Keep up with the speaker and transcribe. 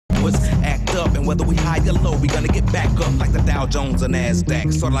stacked up, and whether we high or low, we gonna get back up like the Dow Jones or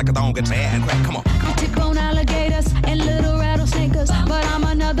NASDAQ. Sort of like a dog gets and crack. Come on. I tip on alligators and little rattlesnakers, but I'm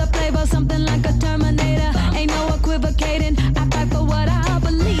another flavor, something like a Terminator. Ain't no equivocating. I fight for what I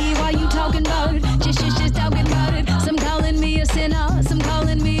believe. Why you talking about it? Just talking about it. Some calling me a sinner, some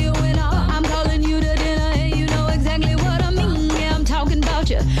calling me a winner. I'm calling you to dinner, and you know exactly what I mean. Yeah, I'm talking about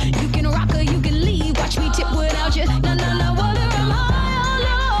you. You can rock or you can leave. Watch me tip without you. No, no, no. Whether am I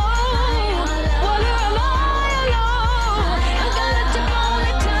alone? Whether am I alone? I gotta tip on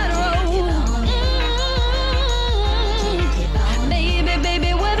a tightrope. Baby,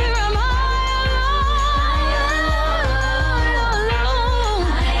 baby, whether am I alone?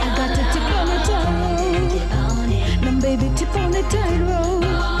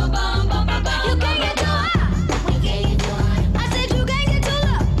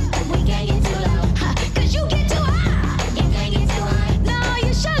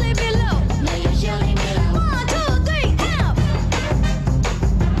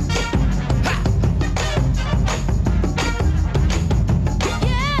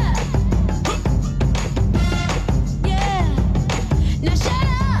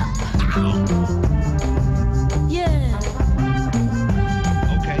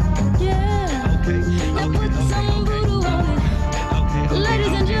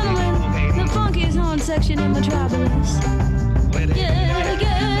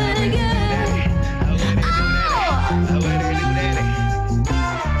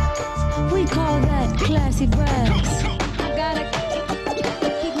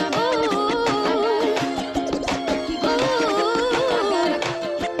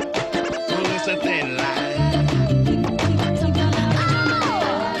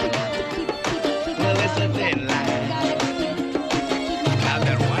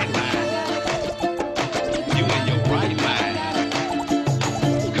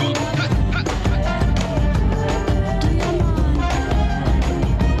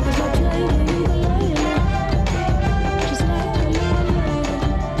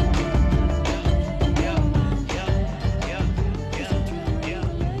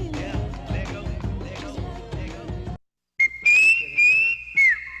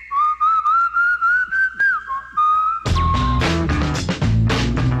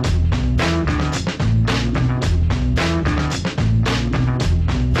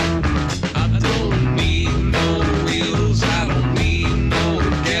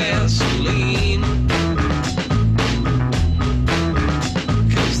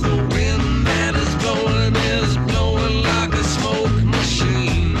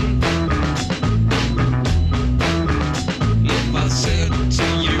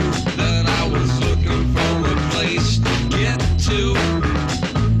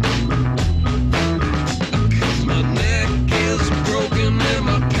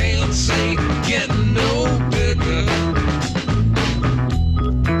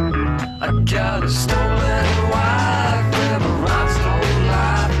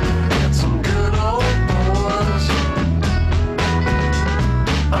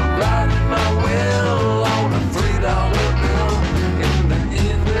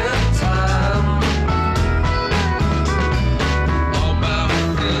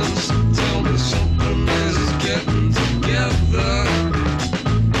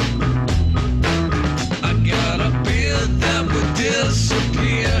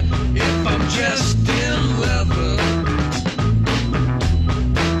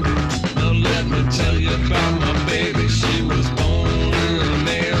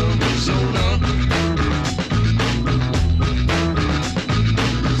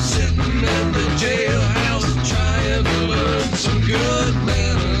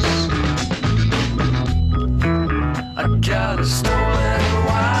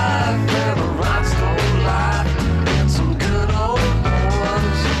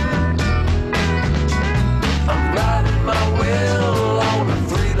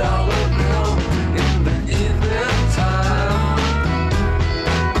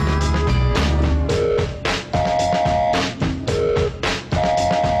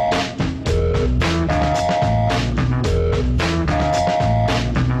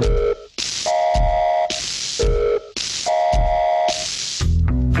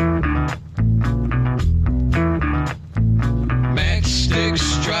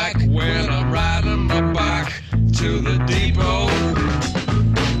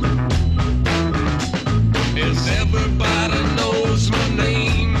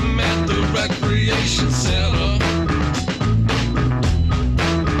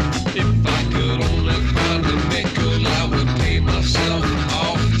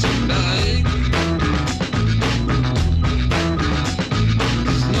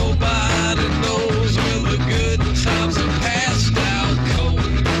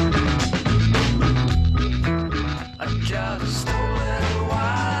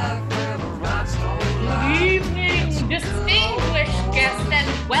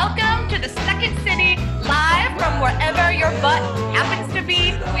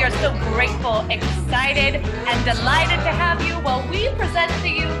 so grateful, excited, and delighted to have you while we present to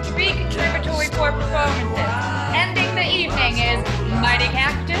you 3 contributory core performances. Ending the evening is Mighty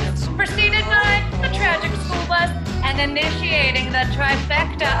Cactus, preceded by The Tragic School Bus, and initiating the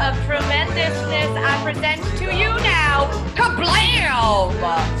trifecta of tremendousness, I present to you now, Kablam!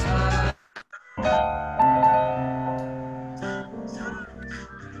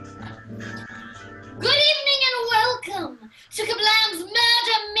 Good evening and welcome to Kablam's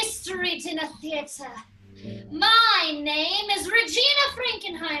Murder Mystery Dinner Theater. My name is Regina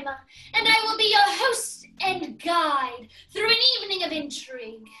Frankenheimer, and I will be your host and guide through an evening of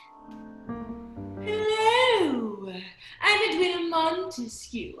intrigue. Hello, I'm Edwina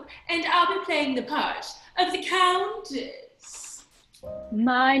Montesquieu, and I'll be playing the part of the Countess.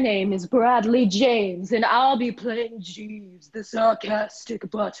 My name is Bradley James, and I'll be playing Jeeves, the sarcastic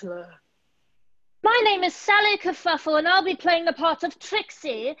butler. My name is Sally Kerfuffle, and I'll be playing the part of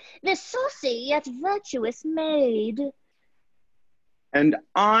Trixie, the saucy yet virtuous maid. And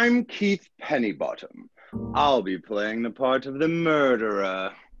I'm Keith Pennybottom. I'll be playing the part of the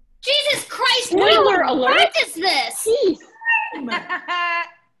murderer. Jesus Christ, Spoiler no! alert! What is this? Keith!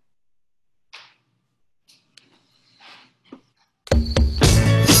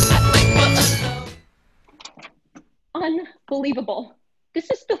 Unbelievable. This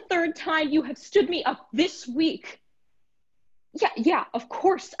is the 3rd time you have stood me up this week. Yeah, of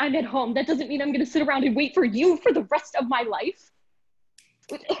course I'm at home. That doesn't mean I'm going to sit around and wait for you for the rest of my life.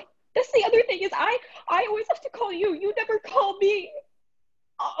 That's the other thing is I always have to call you. You never call me.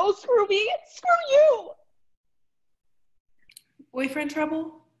 Oh, screw me. Screw you. Boyfriend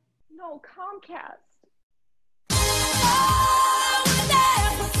trouble? No, Comcast.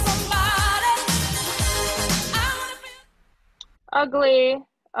 Ugly,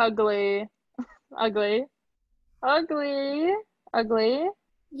 ugly, ugly, ugly, ugly.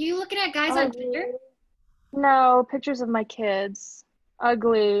 You looking at guys on Tinder? No, pictures of my kids.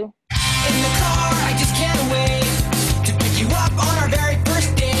 Ugly. In the car, I just can't wait to pick you up on our very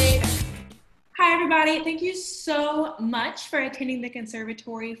first date. Hi, everybody. Thank you so much for attending the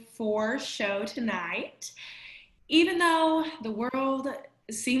Conservatory 4 show tonight. Even though the world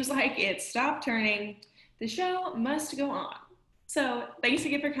seems like it stopped turning, the show must go on. So thanks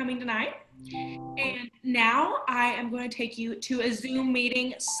again for coming tonight. And now I am going to take you to a Zoom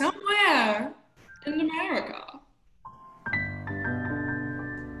meeting somewhere in America.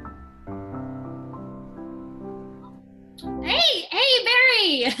 Hey,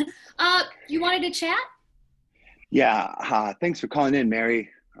 Barry! You wanted to chat? Yeah, thanks for calling in, Mary.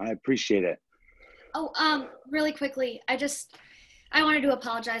 I appreciate it. Oh, really quickly, I wanted to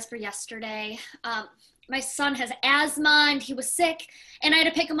apologize for yesterday. My son has asthma and he was sick and I had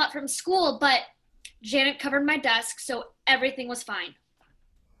to pick him up from school, but Janet covered my desk, so everything was fine.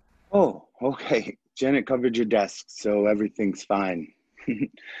 Oh, okay. Janet covered your desk, so everything's fine.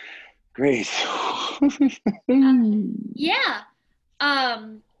 Great. Yeah.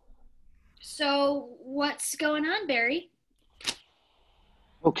 So what's going on, Barry?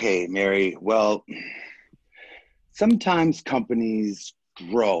 Okay, Mary. Well, sometimes companies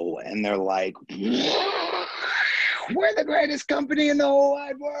grow and they're like, we're the greatest company in the whole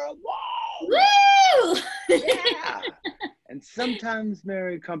wide world. Whoa! Woo! Yeah. And sometimes,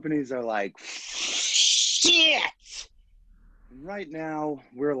 Mary, companies are like, shit. And right now,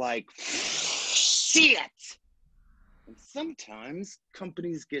 we're like, shit. And sometimes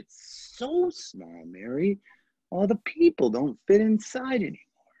companies get so small, Mary, all the people don't fit inside anymore.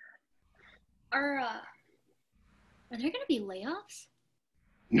 Are there going to be layoffs?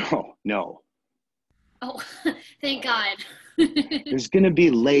 No. Oh, thank God. There's going to be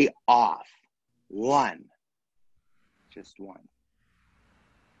lay off. One. Just one.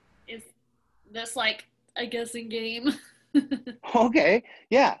 Is this like a guessing game? Okay,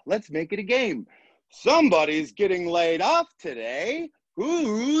 yeah, let's make it a game. Somebody's getting laid off today.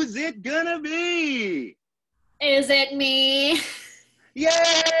 Who's it gonna be? Is it me?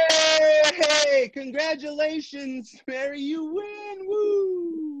 Yay! Congratulations, Mary, you win!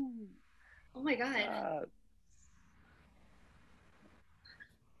 Woo! Oh my God.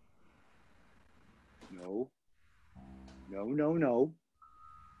 No.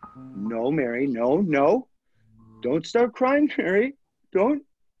 No, Mary, no. Don't start crying, Mary. Don't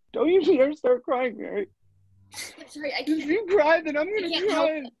you dare start crying, Mary. I'm sorry, I If can't. you cry, then I'm I gonna can't help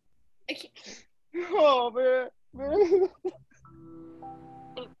cry. it. I can't. Oh, man.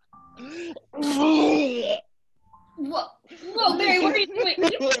 Whoa, Barry, what are you doing? Are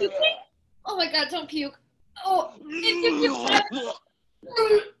you puking? Oh my God, don't puke. Oh,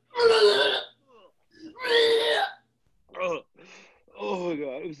 Oh my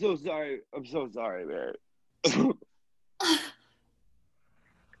God, I'm so I'm so sorry, Mary.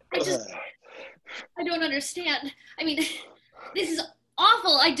 I don't understand. I mean, this is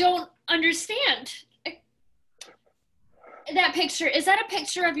awful. I don't understand. That picture, is that a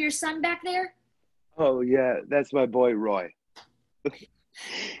picture of your son back there? Oh, yeah, that's my boy, Roy.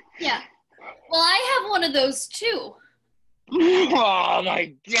 Yeah. Well, I have one of those too. Oh,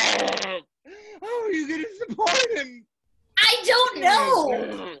 my God. How are you going to support him? I don't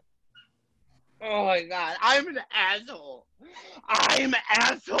know. Oh, my God. I'm an asshole. I'm an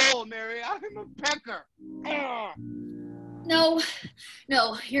asshole, Mary. I'm a pecker. No,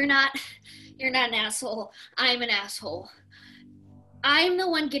 you're not an asshole. I'm an asshole. I'm the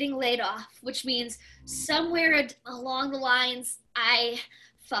one getting laid off, which means somewhere along the lines, I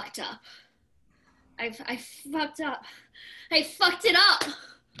fucked up. I fucked up. I fucked it up.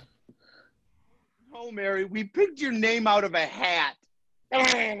 Oh, Mary, we picked your name out of a hat.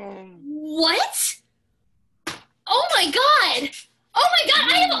 What? Oh my God! Oh my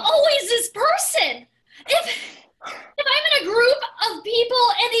God, I am always this person! If I'm in a group of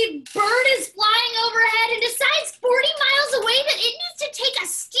people and a bird is flying overhead and decides 40 miles away that it needs to take a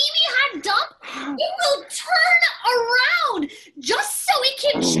steamy hot dump, it will turn around just so it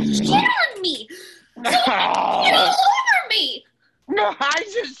can shit on me. So it can shit all over me. No, I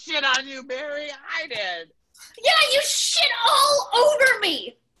just shit on you, Mary. I did. Yeah, you shit all over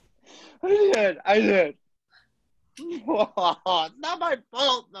me. I did. Oh, it's not my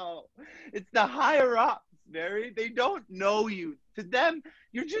fault, though. It's the higher ups, Mary. They don't know you. To them,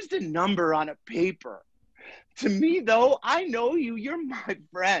 you're just a number on a paper. To me, though, I know you. You're my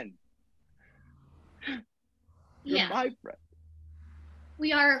friend. You're my friend.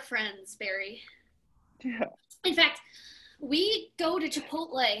 We are friends, Barry. Yeah. In fact, we go to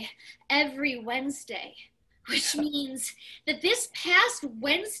Chipotle every Wednesday, which means that this past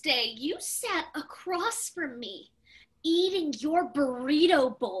Wednesday, you sat across from me, eating your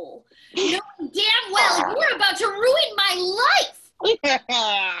burrito bowl, knowing damn well you were about to ruin my life.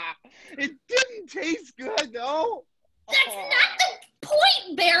 It didn't taste good, though. That's not the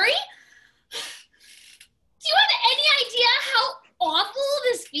point, Barry. Do you have any idea how awful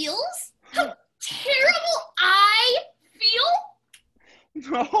this feels? How terrible I feel?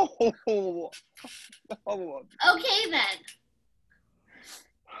 No. Okay, then.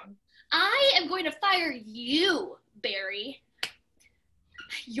 I am going to fire you, Barry.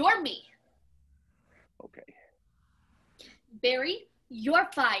 You're me. Okay. Barry, you're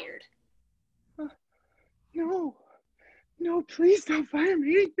fired. No, please don't fire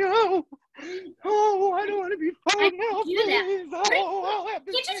me. No. Oh, I don't want to be fired now, do that. please. Oh, I'll have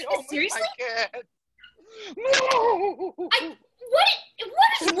to Can't you stay take home this seriously? with my kids. No.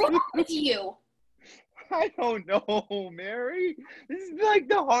 What is wrong with you? I don't know, Mary. This is like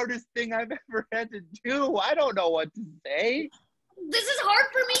the hardest thing I've ever had to do. I don't know what to say. This is hard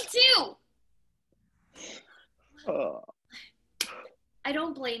for me, too. I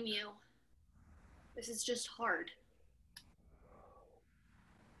don't blame you. This is just hard.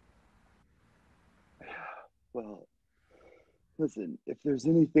 Well, listen, if there's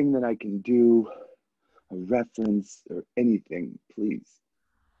anything that I can do, a reference or anything, please.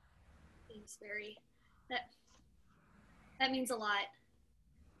 Thanks, Barry. That means a lot.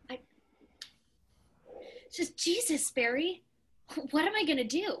 Just Jesus, Barry. What am I gonna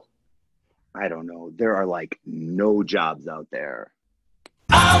do? I don't know. There are like no jobs out there.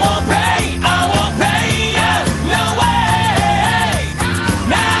 I won't pay you, no way.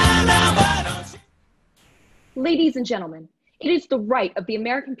 Nah, Ladies and gentlemen, it is the right of the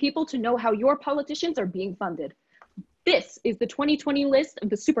American people to know how your politicians are being funded. This is the 2020 list of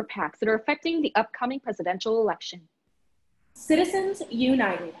the super PACs that are affecting the upcoming presidential election. Citizens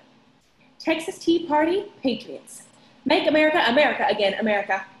United. Texas Tea Party Patriots. Make America America again,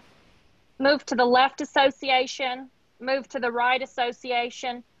 America. Move to the Left Association. Move to the Right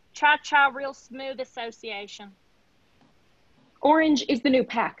Association. Cha-Cha Real Smooth Association. Orange is the new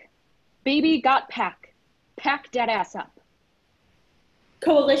PAC. Baby got PAC. PAC dead ass up.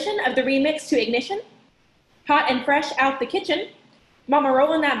 Coalition of the Remix to Ignition. Hot and fresh out the kitchen. Mama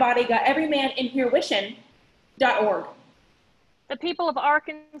rolling that body got every man in here wishing.org. The people of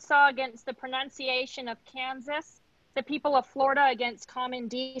Arkansas against the pronunciation of Kansas. The people of Florida against common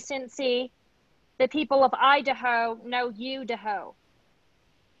decency. The people of Idaho, no you-daho.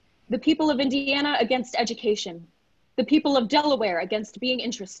 The people of Indiana against education. The people of Delaware against being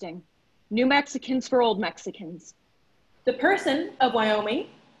interesting. New Mexicans for old Mexicans. The person of Wyoming.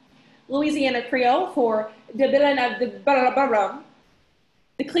 Louisiana Creole for the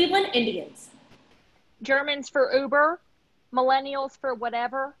Cleveland Indians. Germans for Uber. Millennials for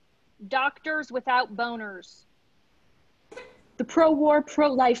whatever. Doctors Without Boners. The Pro-War,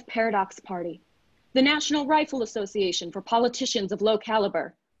 Pro-Life Paradox Party. The National Rifle Association for Politicians of Low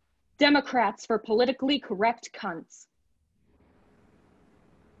Caliber. Democrats for Politically Correct Cunts.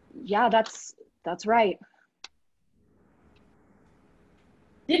 Yeah, that's right.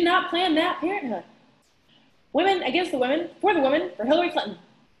 Did not plan that parenthood. Women against the women, for Hillary Clinton.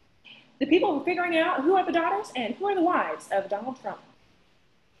 The people were figuring out who are the daughters and who are the wives of Donald Trump.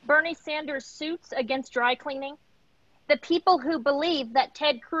 Bernie Sanders suits against dry cleaning. The people who believe that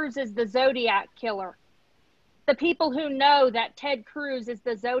Ted Cruz is the Zodiac killer. The people who know that Ted Cruz is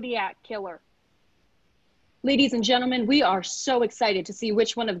the Zodiac killer. Ladies and gentlemen, we are so excited to see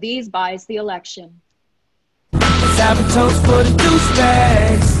which one of these buys the election. Let's have a toast for the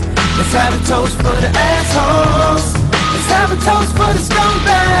douchebags. Let's have a toast for the assholes. Let's have a toast for the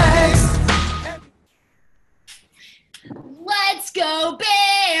scumbags. Let's go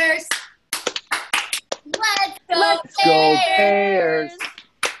Bears! Let's go Bears!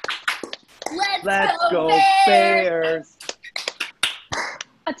 Let's go Bears! Bears!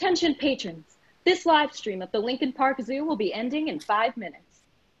 Attention patrons, this live stream of the Lincoln Park Zoo will be ending in 5 minutes.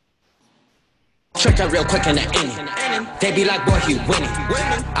 Check that real quick in the inning. They be like, boy, he winning.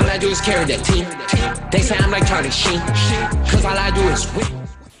 All I do is carry that team. They say I'm like Charlie Sheen, cause all I do is win.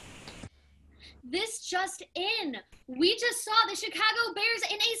 This just in. We just saw the Chicago Bears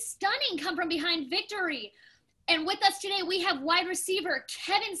in a stunning come from behind victory. And with us today, we have wide receiver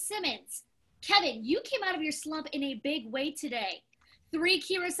Kevin Simmons. Kevin, you came out of your slump in a big way today. 3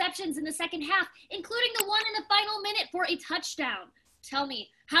 key receptions in the second half, including the one in the final minute for a touchdown. Tell me,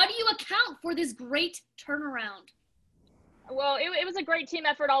 how do you account for this great turnaround? Well, it was a great team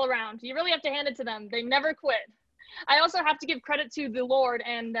effort all around. You really have to hand it to them. They never quit. I also have to give credit to the Lord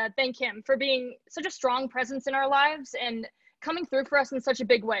and thank him for being such a strong presence in our lives and coming through for us in such a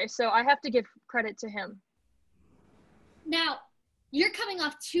big way. So I have to give credit to him. Now, you're coming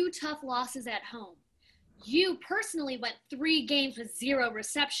off 2 tough losses at home. You personally went 3 games with 0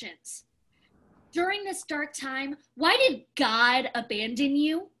 receptions. During this dark time, why did God abandon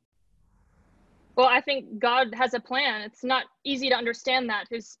you? Well, I think God has a plan. It's not easy to understand that.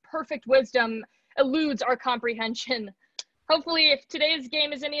 His perfect wisdom eludes our comprehension. Hopefully, if today's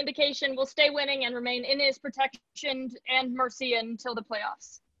game is any indication, we'll stay winning and remain in his protection and mercy until the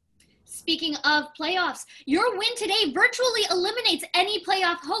playoffs. Speaking of playoffs, your win today virtually eliminates any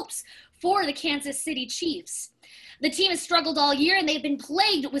playoff hopes for the Kansas City Chiefs. The team has struggled all year and they've been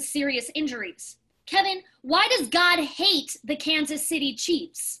plagued with serious injuries. Kevin, why does God hate the Kansas City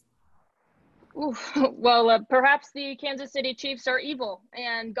Chiefs? Well, perhaps the Kansas City Chiefs are evil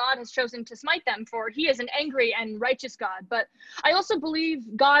and God has chosen to smite them, for he is an angry and righteous God. But I also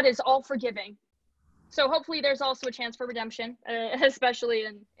believe God is all forgiving. So hopefully there's also a chance for redemption, especially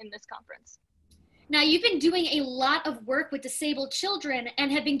in this conference. Now, you've been doing a lot of work with disabled children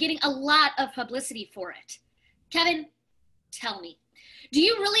and have been getting a lot of publicity for it. Kevin, tell me, do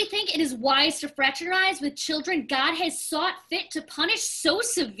you really think it is wise to fraternize with children God has sought fit to punish so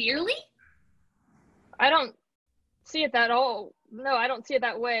severely? I don't see it that all. No, I don't see it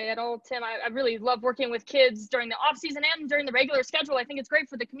that way at all, Tim. I really love working with kids during the off season and during the regular schedule. I think it's great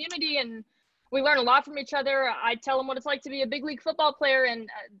for the community and we learn a lot from each other. I tell them what it's like to be a big league football player and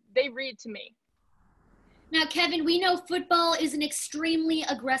they read to me. Now, Kevin, we know football is an extremely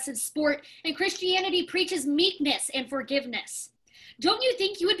aggressive sport and Christianity preaches meekness and forgiveness. Don't you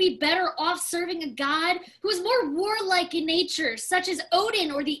think you would be better off serving a God who is more warlike in nature, such as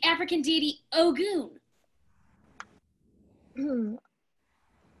Odin or the African deity Ogun?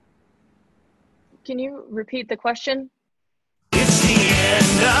 Can you repeat the question? It's the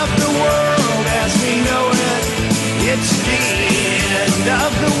end of the world as we know it. It's the end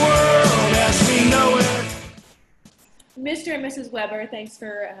of the world as we know it. Mr. and Mrs. Weber, thanks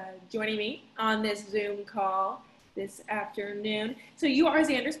for joining me on this Zoom call this afternoon. So you are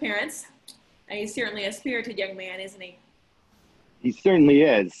Xander's parents. He's certainly a spirited young man, isn't he? He certainly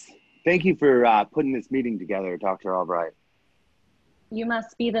is. Thank you for putting this meeting together, Dr. Albright. You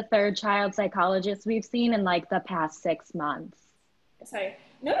must be the 3rd child psychologist we've seen in like the past 6 months. Yes, I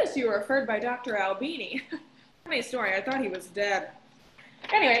noticed you were referred by Dr. Albini. Funny story, I thought he was dead.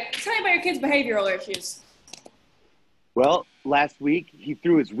 Anyway, tell me about your kids' behavioral issues. Well, last week he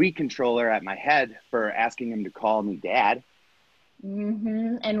threw his Wii controller at my head for asking him to call me Dad.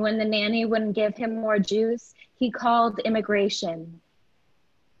 And when the nanny wouldn't give him more juice, he called immigration.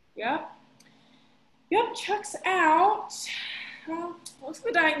 Yep, checks out. Well, looks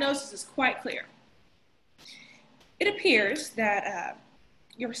like the diagnosis is quite clear. It appears that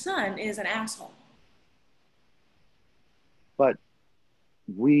your son is an asshole. But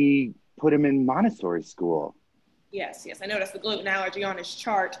we put him in Montessori school. Yes, I noticed the gluten allergy on his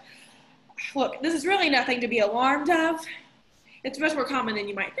chart. Look, this is really nothing to be alarmed of. It's much more common than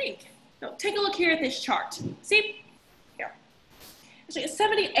you might think. Now, take a look here at this chart. See? Here. Actually,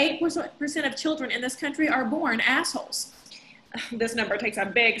 78% of children in this country are born assholes. This number takes a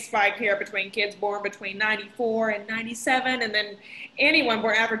big spike here between kids born between 94 and 97, and then anyone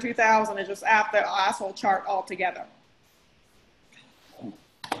born after 2000 is just off the asshole chart altogether.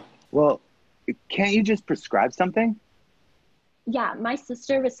 Well, can't you just prescribe something? Yeah, my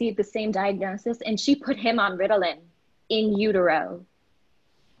sister received the same diagnosis and she put him on Ritalin in utero.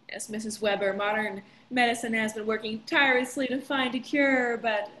 Yes, Mrs. Weber, modern medicine has been working tirelessly to find a cure,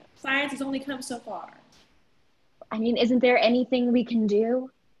 but science has only come so far. I mean, isn't there anything we can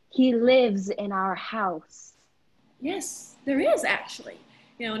do? He lives in our house. Yes, there is actually.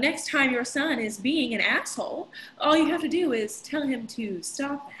 You know, next time your son is being an asshole, all you have to do is tell him to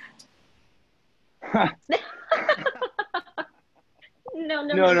stop that. No,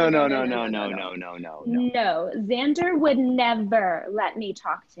 Xander would never let me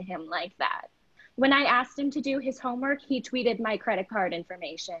talk to him like that. When I asked him to do his homework, he tweeted my credit card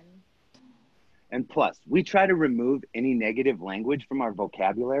information. And plus, we try to remove any negative language from our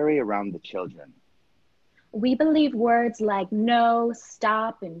vocabulary around the children. We believe words like no,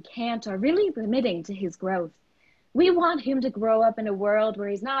 stop, and can't are really limiting to his growth. We want him to grow up in a world where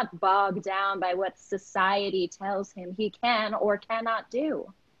he's not bogged down by what society tells him he can or cannot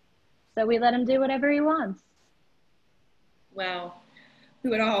do. So we let him do whatever he wants. Well, we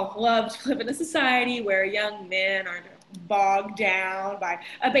would all love to live in a society where young men aren't bogged down by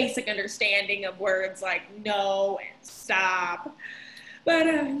a basic understanding of words like no and stop. But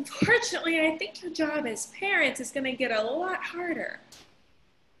unfortunately, I think your job as parents is going to get a lot harder.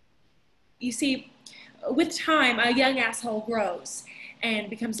 You see, with time, a young asshole grows and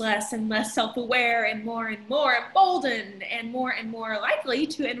becomes less and less self-aware and more emboldened and more likely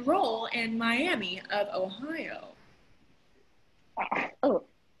to enroll in Miami of Ohio. Oh,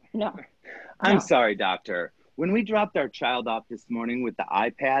 no. I'm sorry, doctor. When we dropped our child off this morning with the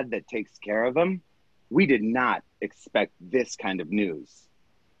iPad that takes care of him, we did not expect this kind of news.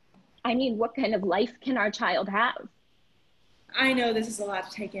 I mean, what kind of life can our child have? I know this is a lot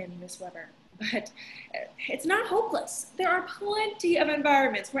to take in, Miss Weber, but it's not hopeless. There are plenty of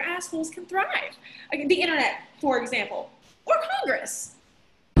environments where assholes can thrive. Like the internet, for example, or Congress.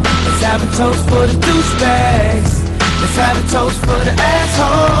 Let's have a toast for the douchebags. Let's have a toast for the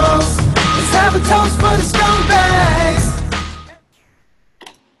assholes. Let's have a toast for the scumbags.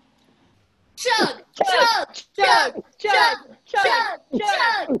 Chug, chug, chug, chug, chug, chug,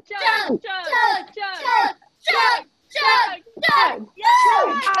 chug, chug, chug, chug, chug, chug, chug.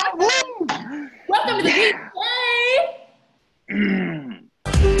 Welcome to the replay.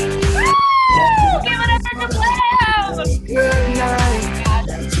 Give it up for the Good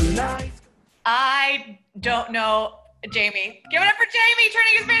night. I don't know, Jamie. Give it up for Jamie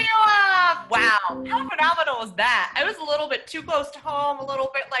turning his video off. Wow, how phenomenal was that? I was a little bit too close to home, a little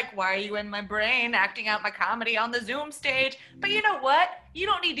bit like, why are you in my brain acting out my comedy on the Zoom stage? But you know what? You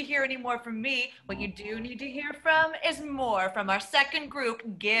don't need to hear any more from me. What you do need to hear from is more from our second group.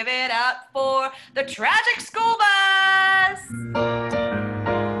 Give it up for the Tragic School Bus.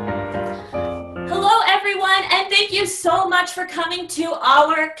 Hello, everyone, and thank you so much for coming to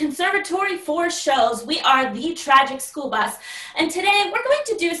our Conservatory 4 shows. We are the Tragic School Bus, and today we're going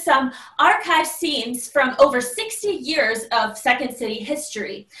to do some archive scenes from over 60 years of Second City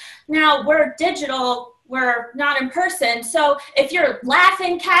history. Now, we're digital, we're not in person, so if you're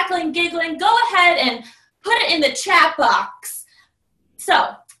laughing, cackling, giggling, go ahead and put it in the chat box.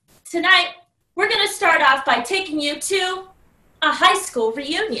 So, tonight, we're going to start off by taking you to a high school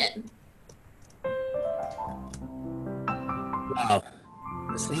reunion. Wow,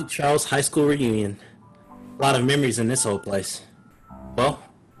 the St. Charles High School reunion. A lot of memories in this old place. Well,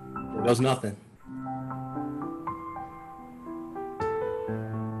 there goes nothing.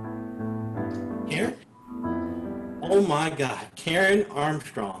 Karen? Oh my God, Karen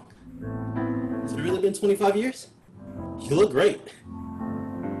Armstrong. Has it really been 25 years? You look great.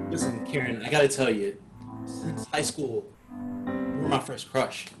 Listen, Karen, I gotta tell you, since high school, you were my first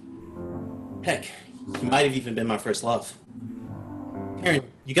crush. Heck, you might have even been my first love. Karen,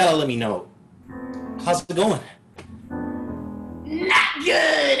 you gotta let me know. How's it going? Not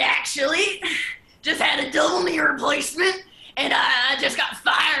good, actually. Just had a double knee replacement, and I just got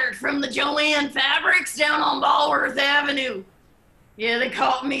fired from the Joanne Fabrics down on Ballworth Avenue. Yeah, they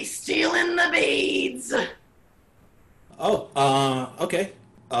caught me stealing the beads. Oh, okay.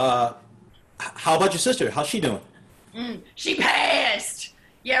 How about your sister? How's she doing? She passed.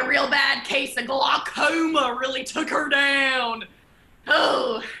 Yeah, real bad case of glaucoma really took her down.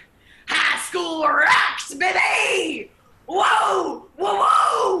 Oh, high school rocks, baby! Whoa!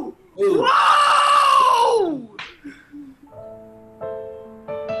 Whoa! Whoa! Whoa!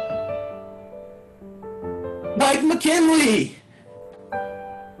 Mike McKinley!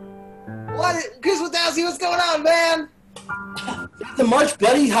 What? Chris Witowski, what's going on, man? Nothing much,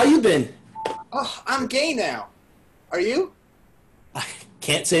 buddy. How you been? Oh, I'm gay now. Are you? I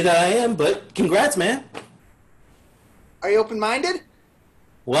can't say that I am, but congrats, man. Are you open-minded?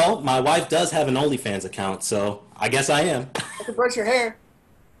 Well, my wife does have an OnlyFans account, so I guess I am. I can brush your hair.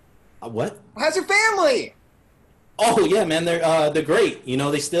 What? How's your family? Oh yeah, man, they're great. You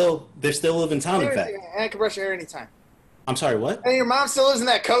know, they still live in town. In fact, I can brush your hair anytime. I'm sorry, what? And your mom still lives in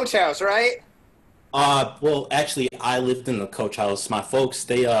that coach house, right? Well, actually, I lived in the coach house. My folks,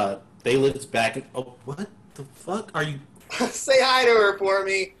 they lived back in. Oh, what the fuck are you? Say hi to her for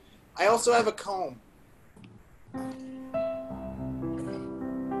me. I also have a comb.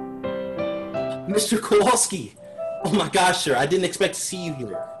 Mr. Kowalski. Oh my gosh, sir, I didn't expect to see you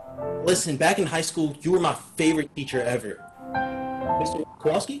here. Listen, back in high school, you were my favorite teacher ever. Mr.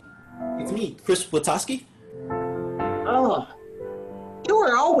 Kowalski? It's me, Chris Witowski. Oh, you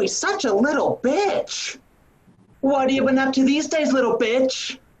were always such a little bitch. What have you been up to these days, little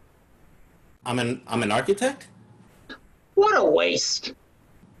bitch? I'm an architect? What a waste.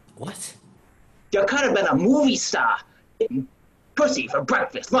 What? You could have been a movie star. Eating pussy for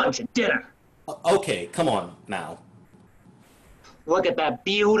breakfast, lunch, and dinner. Okay, come on now. Look at that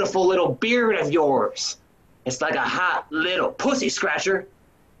beautiful little beard of yours. It's like a hot little pussy scratcher.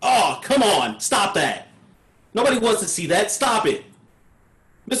 Oh, come on, stop that. Nobody wants to see that. Stop it.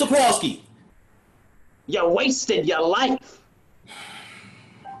 Mr. Kowalski. You wasted your life.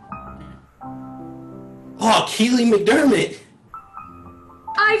 Oh, Keely McDermott.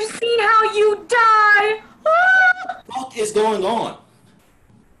 I've seen how you die. What the fuck is going on?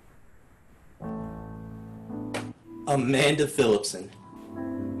 Amanda Phillipson.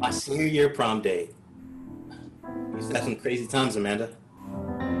 My senior year prom date. We used to have some crazy times, Amanda.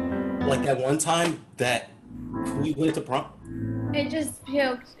 Like that one time that we went to prom. I just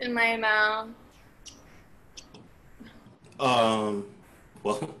puked in my mouth.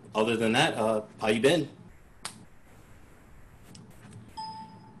 Well, other than that, how you been?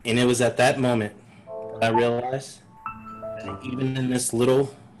 And it was at that moment that I realized that even in this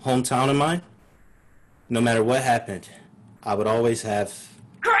little hometown of mine, no matter what happened, I would always have...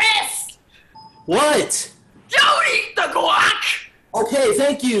 Chris! What? Don't eat the guac! Okay,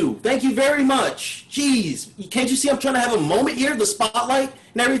 thank you. Thank you very much. Jeez, can't you see I'm trying to have a moment here, the spotlight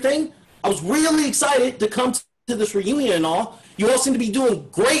and everything? I was really excited to come to this reunion and all. You all seem to be doing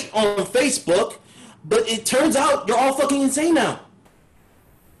great on Facebook, but it turns out you're all fucking insane now.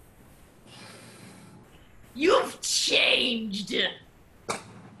 You've changed.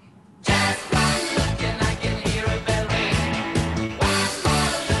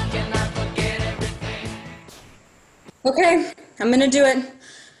 Okay, I'm gonna do it.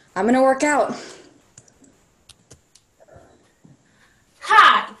 I'm gonna work out.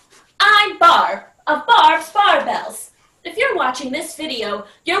 Hi, I'm Barb of Barb's Barbells. If you're watching this video,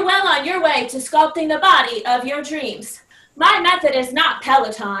 you're well on your way to sculpting the body of your dreams. My method is not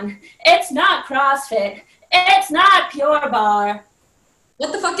Peloton. It's not CrossFit. It's not Pure Barre.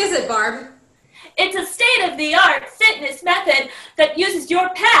 What the fuck is it, Barb? It's a state-of-the-art fitness method that uses your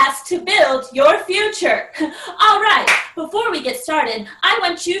past to build your future. All right, before we get started, I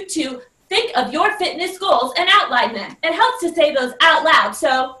want you to think of your fitness goals and outline them. It helps to say those out loud,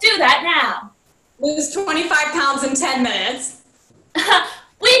 so do that now. Lose 25 pounds in 10 minutes.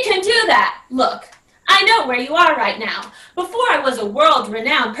 We can do that. Look, I know where you are right now. Before I was a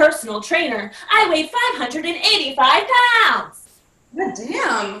world-renowned personal trainer, I weighed 585 pounds. God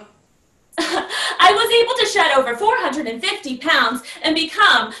damn. I was able to shed over 450 pounds and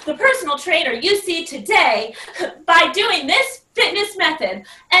become the personal trainer you see today by doing this fitness method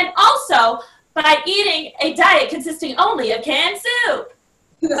and also by eating a diet consisting only of canned soup.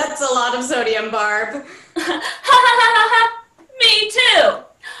 That's a lot of sodium, Barb. Me too.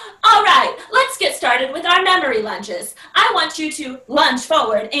 All right, let's get started with our memory lunges. I want you to lunge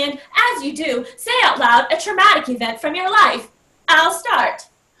forward and, as you do, say out loud a traumatic event from your life. I'll start.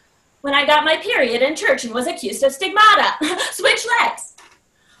 When I got my period in church and was accused of stigmata. Switch legs.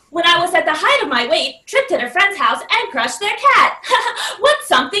 When I was at the height of my weight, tripped at a friend's house and crushed their cat. What's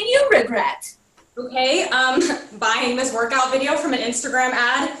something you regret? Okay, buying this workout video from an Instagram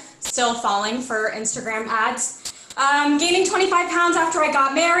ad. Still falling for Instagram ads. Gaining 25 pounds after I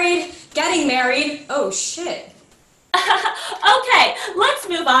got married. Getting married. Oh shit. Okay, let's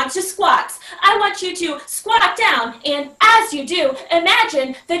move on to squats. I want you to squat down, and as you do,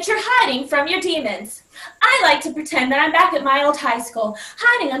 imagine that you're hiding from your demons. I like to pretend that I'm back at my old high school,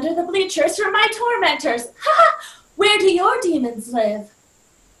 hiding under the bleachers from my tormentors. Where do your demons live?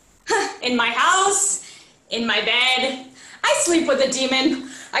 In my house, in my bed. I sleep with a demon.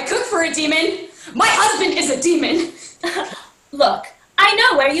 I cook for a demon. My husband is a demon. Look, I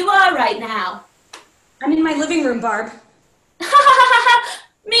know where you are right now. I'm in my living room, Barb.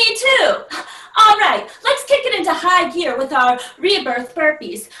 Me too. All right, let's kick it into high gear with our rebirth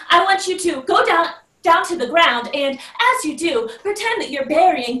burpees. I want you to go down to the ground, and as you do, pretend that you're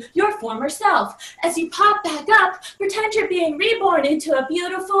burying your former self. As you pop back up, pretend you're being reborn into a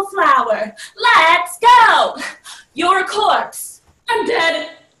beautiful flower. Let's go! You're a corpse. I'm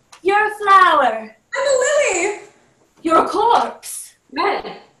dead. You're a flower. I'm a lily. You're a corpse.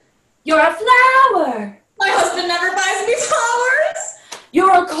 Red. You're a flower. My husband never buys me flowers.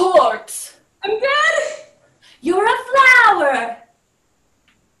 You're a corpse. I'm dead. You're a flower.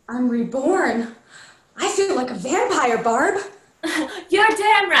 I'm reborn. I feel like a vampire, Barb. You're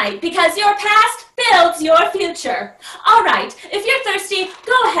damn right, because your past builds your future. All right, if you're thirsty,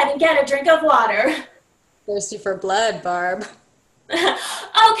 go ahead and get a drink of water. Thirsty for blood, Barb.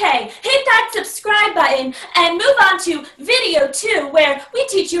 Okay, hit that subscribe button and move on to video 2, where we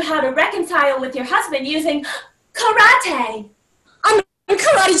teach you how to reconcile with your husband using karate. I'm gonna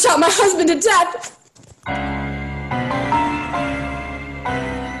karate chop my husband to death.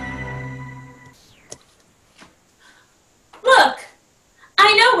 Look,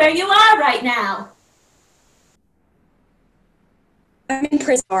 I know where you are right now. I'm in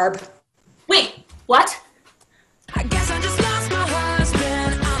prison, Barb. Wait, what? I guess I just lost my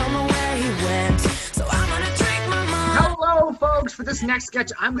husband. I don't know where he went. So I'm gonna drink my mom. Hello, folks. For this next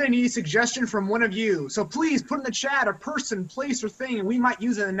sketch, I'm going to need a suggestion from one of you. So please put in the chat a person, place, or thing, and we might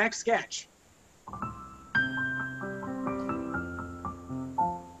use it in the next sketch.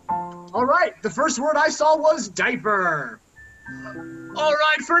 All right, the first word I saw was diaper. All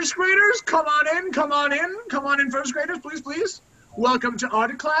right, first graders, come on in, come on in. Come on in, first graders, please, please. Welcome to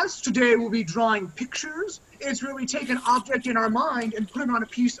art class. Today we'll be drawing pictures. It's where we take an object in our mind and put it on a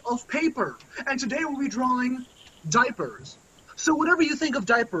piece of paper. And today we'll be drawing diapers. So whatever you think of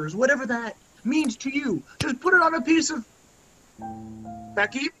diapers, whatever that means to you, just put it on a piece of...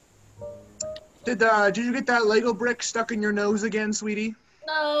 Becky? Did you get that Lego brick stuck in your nose again, sweetie?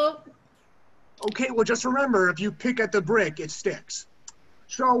 No. Okay, well just remember, if you pick at the brick, it sticks.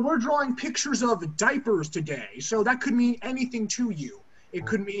 So we're drawing pictures of diapers today. So that could mean anything to you. It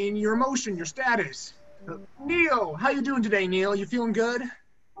could mean your emotion, your status. Neil, how you doing today, Neil? You feeling good?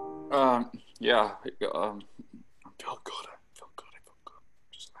 Yeah. I feel good.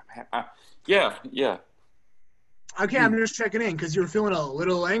 Yeah. Okay, I'm just checking in because you were feeling a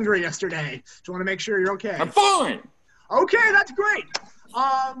little angry yesterday. Just want to make sure you're okay. I'm fine. Okay, that's great.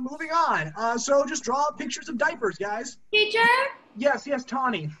 Moving on. So just draw pictures of diapers, guys. Teacher? Yes,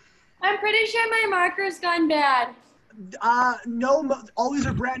 Tawny. I'm pretty sure my marker's gone bad. No, all these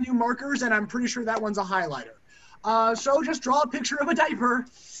are brand new markers, and I'm pretty sure that one's a highlighter. So just draw a picture of a diaper.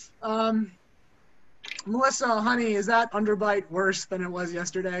 Melissa, honey, is that underbite worse than it was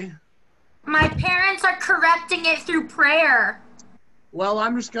yesterday? My parents are correcting it through prayer. Well,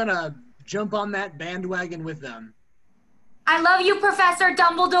 I'm just gonna jump on that bandwagon with them. I love you, Professor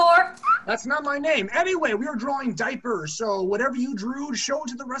Dumbledore. That's not my name. Anyway, we are drawing diapers, so whatever you drew, show it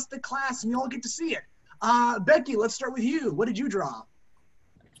to the rest of the class, and you all get to see it. Becky, let's start with you. What did you draw?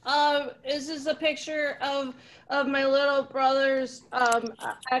 This is a picture of my little brother's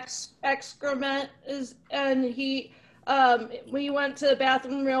excrement, and he went to the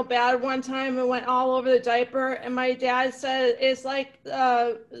bathroom real bad one time and went all over the diaper, and my dad said it's like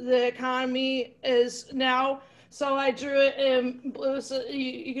the economy is now. So I drew it in blue so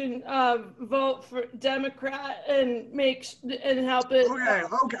you can vote for Democrat and help it.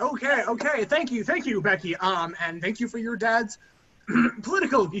 Okay. Thank you, Becky. And thank you for your dad's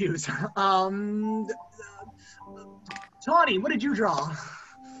political views. Tawny, what did you draw?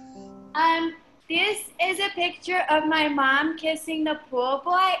 This is a picture of my mom kissing the pool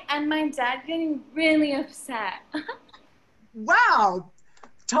boy and my dad getting really upset. Wow,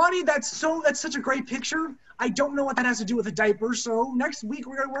 Tawny, that's such a great picture. I don't know what that has to do with a diaper, so next week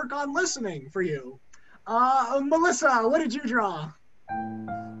we're gonna work on listening for you. Melissa, what did you draw?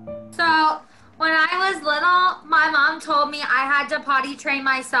 So, when I was little, my mom told me I had to potty train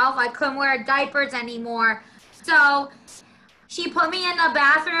myself. I couldn't wear diapers anymore. So, she put me in the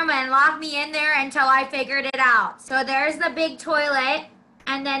bathroom and locked me in there until I figured it out. So, there's the big toilet,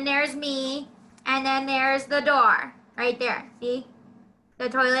 and then there's me, and then there's the door. Right there. See? The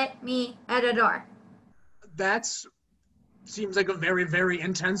toilet, me, at the door. That's seems like a very, very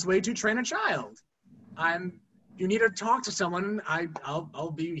intense way to train a child. You need to talk to someone. I'll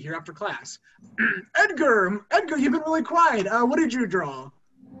be here after class. Edgar, you've been really quiet. What did you draw?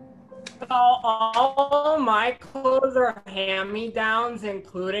 All my clothes are hand-me-downs,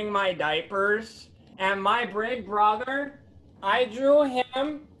 including my diapers. And my big brother, I drew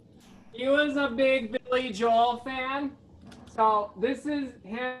him. He was a big Billy Joel fan. So this is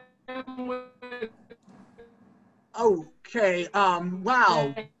him with Okay,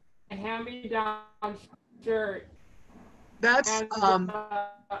 wow. a hand-me-down shirt. That's, and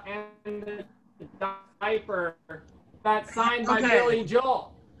the diaper that's signed by Okay. Billy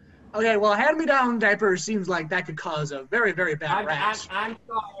Joel. Okay, well, hand-me-down diapers seems like that could cause a very, very bad rash. I'm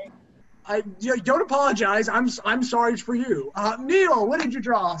sorry. Don't apologize. I'm sorry for you. Neil, what did you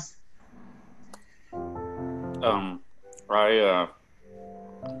draw?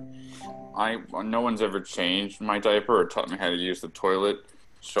 No one's ever changed my diaper or taught me how to use the toilet.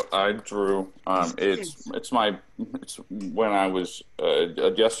 So I drew, it's when I was,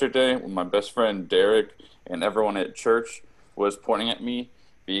 yesterday, when my best friend Derek and everyone at church was pointing at me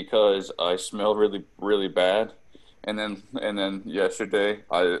because I smelled really, really bad. And then yesterday,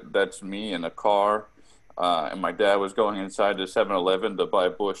 that's me in a car, and my dad was going inside to 7-Eleven to buy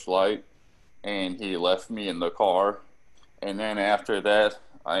Busch Light, and he left me in the car. And then after that,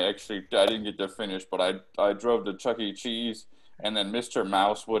 I didn't get to finish, but I drove to Chuck E. Cheese, and then Mr.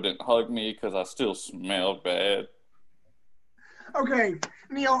 Mouse wouldn't hug me because I still smelled bad. Okay,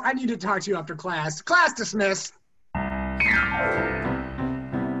 Neil, I need to talk to you after class. Class dismissed.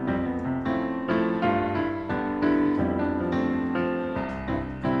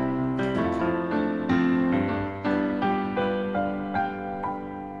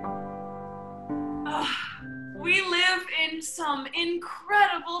 We live in some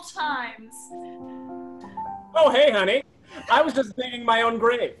incredible times. Oh, hey, honey. I was just digging my own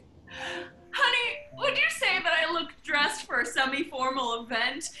grave. Honey, would you say that I look dressed for a semi-formal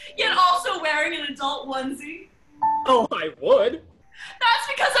event, yet also wearing an adult onesie? Oh, I would. That's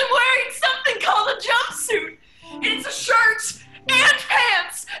because I'm wearing something called a jumpsuit. It's a shirt and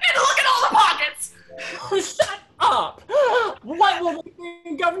pants, and look at all the pockets. Oh, shut up! What will we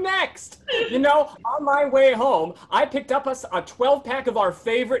think of next? You know, on my way home, I picked up us a 12-pack of our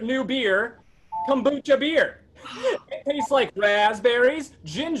favorite new beer, kombucha beer. It tastes like raspberries,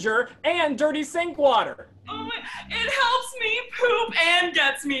 ginger, and dirty sink water. Oh, it helps me poop and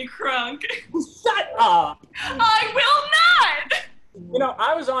gets me crunk. Shut up! I will not! You know,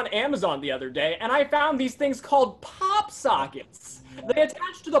 I was on Amazon the other day, and I found these things called pop sockets. They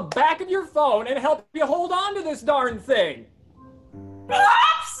attach to the back of your phone and help you hold on to this darn thing.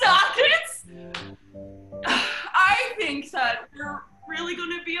 Pop sockets? I think that we're really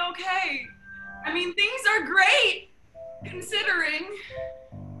going to be okay. I mean, things are great, considering.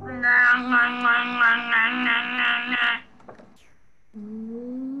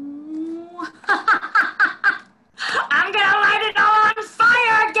 I'm gonna light it all on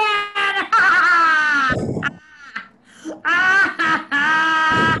fire again!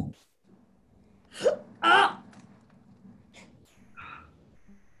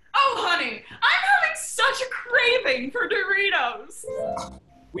 Oh, honey, I'm having such a craving for Doritos.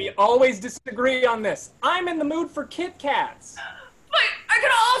 We always disagree on this. I'm in the mood for Kit Kats. But I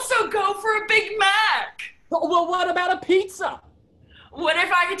could also go for a Big Mac. Well, what about a pizza? What if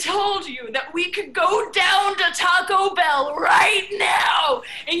I told you that we could go down to Taco Bell right now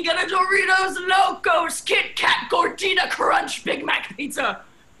and get a Doritos Locos Kit Kat Gordita Crunch Big Mac pizza?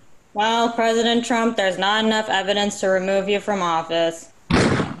 Well, President Trump, there's not enough evidence to remove you from office.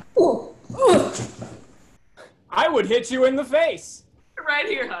 I would hit you in the face. Right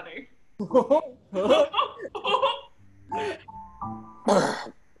here, honey.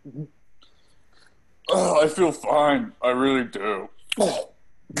 Oh, I feel fine. I really do. Hey,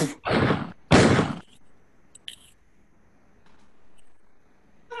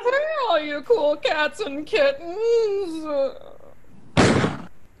 all you cool cats and kittens.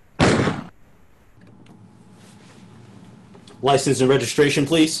 License and registration,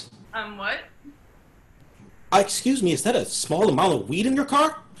 please. What? Excuse me, is that a small amount of weed in your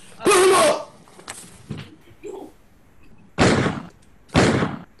car? Put him up!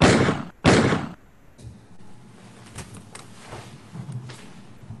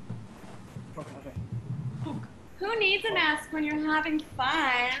 Who needs a mask when you're having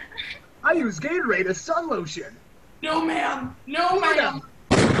fun? I use Gatorade as sun lotion. No, ma'am. No, ma'am.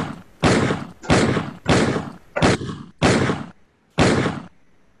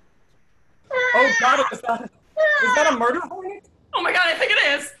 Oh, God, Is that a murder hornet? Oh my god, I think it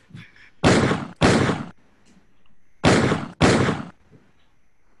is.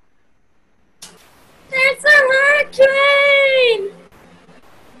 There's a hurricane!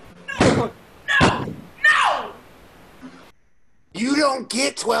 No! You don't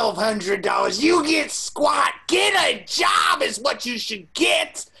get $1,200. You get squat. Get a job is what you should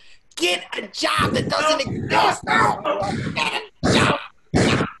get. Get a job that doesn't exist. Get a job.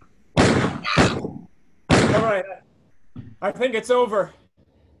 All right. I think it's over.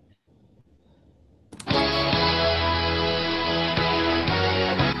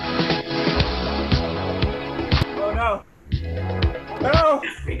 Oh no. No!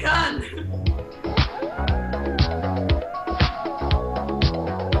 It's begun.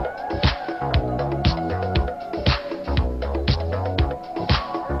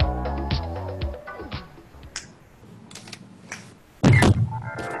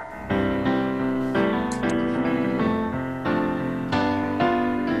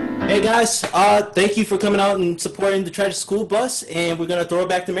 Hey guys, thank you for coming out and supporting the Tragic School Bus, and we're gonna throw it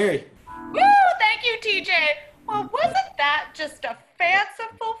back to Mary. Woo! Thank you, TJ. Well, wasn't that just a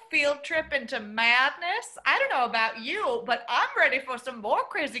fanciful field trip into madness? I don't know about you, but I'm ready for some more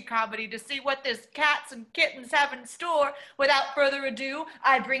crazy comedy to see what this cats and kittens have in store. Without further ado,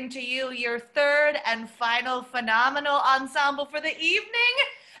 I bring to you your third and final phenomenal ensemble for the evening,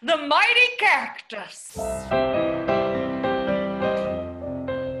 the Mighty Cactus.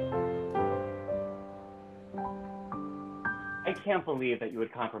 I can't believe that you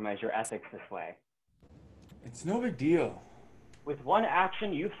would compromise your ethics this way. It's no big deal. With one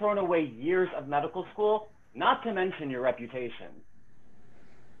action, you've thrown away years of medical school, not to mention your reputation.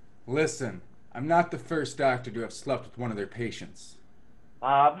 Listen, I'm not the first doctor to have slept with one of their patients.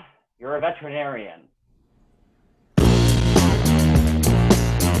 Bob, you're a veterinarian.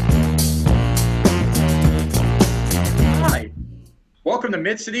 Hi. Welcome to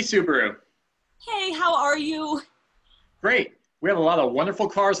Mid-City Subaru. Hey, how are you? Great. We have a lot of wonderful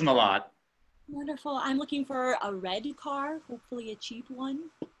cars in the lot. Wonderful. I'm looking for a red car, hopefully a cheap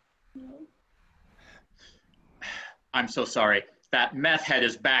one. I'm so sorry. That meth head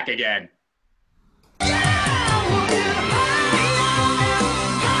is back again.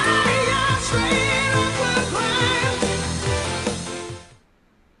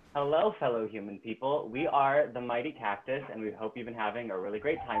 Hello, fellow human people. We are the Mighty Cactus, and we hope you've been having a really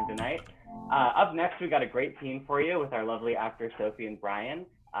great time tonight. Up next, we got a great team for you with our lovely actors, Sophie and Brian.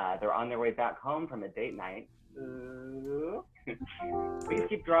 They're on their way back home from a date night. Ooh. Please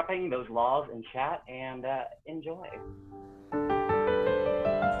keep dropping those laws in chat and enjoy.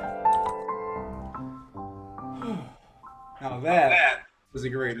 Now that was a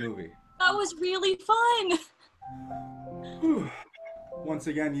great movie. That was really fun. Once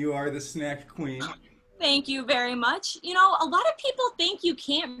again, you are the snack queen. Thank you very much. You know, a lot of people think you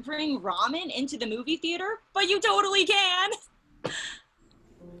can't bring ramen into the movie theater, but you totally can.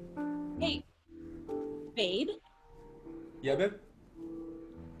 Hey, babe? Yeah, babe?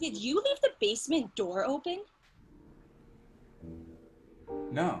 Did you leave the basement door open?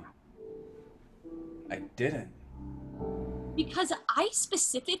 No. I didn't. Because I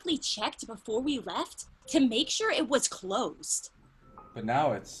specifically checked before we left to make sure it was closed. But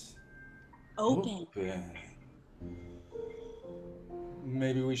now it's open.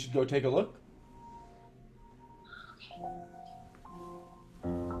 Maybe we should go take a look?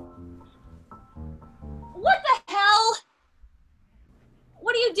 What the hell?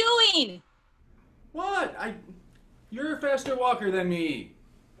 What are you doing? What? You're a faster walker than me.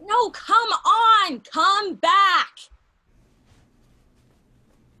 No, come on! Come back!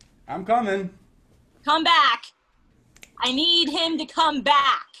 I'm coming. Come back! I need him to come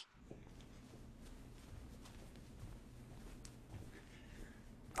back!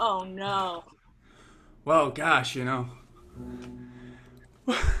 Oh no. Well, gosh, you know.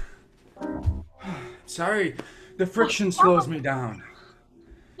 Sorry, the friction slows me down.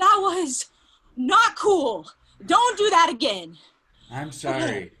 That was not cool. Don't do that again. I'm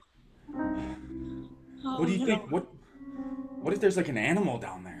sorry. Oh, What do you no. think? What if there's like an animal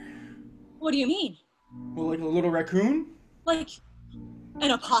down there? What do you mean? Well, like a little raccoon? Like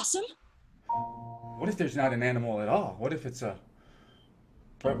an opossum? What if there's not an animal at all? What if it's a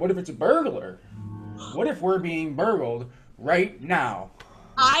burglar? What if we're being burgled right now?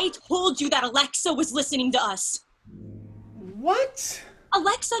 I told you that Alexa was listening to us. What?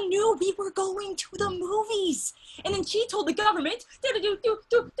 Alexa knew we were going to the movies. And then she told the government,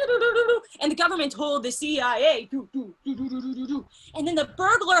 and the government told the CIA, and then the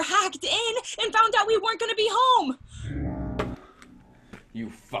burglar hacked in and found out we weren't going to be home. You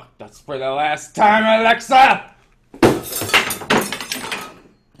fucked us for the last time, Alexa!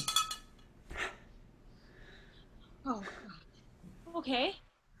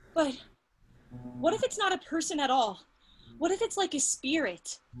 it's not a person at all? What if it's like a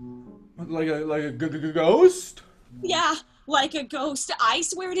spirit? Like a ghost? Yeah, like a ghost. I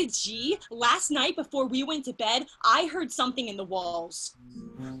swear to G, last night before we went to bed, I heard something in the walls.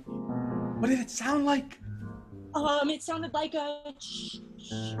 What did it sound like? It sounded like a...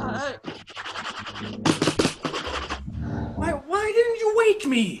 Why didn't you wake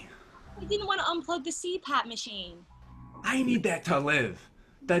me? I didn't want to unplug the CPAP machine. I need that to live.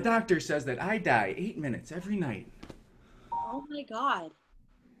 The doctor says that I die 8 minutes every night. Oh my god.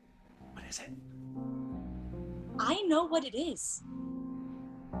 What is it? I know what it is.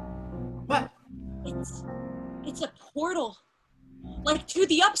 What? It's a portal. Like to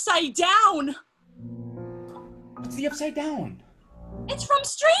the upside down. What's the upside down? It's from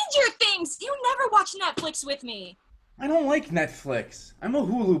Stranger Things. You never watch Netflix with me. I don't like Netflix. I'm a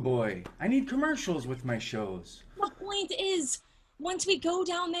Hulu boy. I need commercials with my shows. The point is, once we go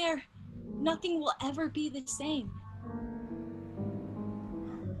down there, nothing will ever be the same.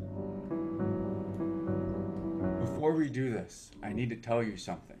 Before we do this, I need to tell you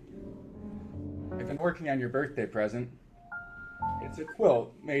something. I've been working on your birthday present. It's a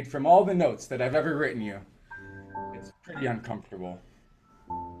quilt made from all the notes that I've ever written you. It's pretty uncomfortable.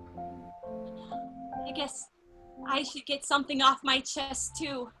 I guess I should get something off my chest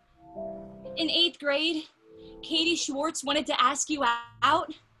too. In 8th grade, Katie Schwartz wanted to ask you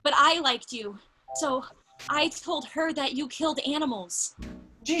out, but I liked you. So I told her that you killed animals.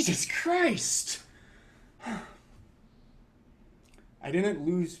 Jesus Christ! I didn't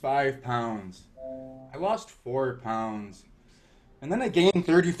lose 5 pounds. I lost 4 pounds. And then I gained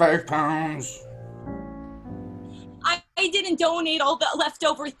 35 pounds. I didn't donate all the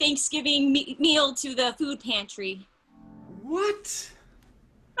leftover Thanksgiving meal to the food pantry. What?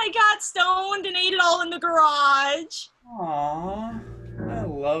 I got stoned and ate it all in the garage. Aww, I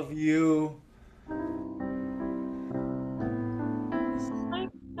love you. I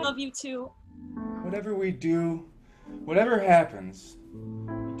love you too. Whatever we do, whatever happens,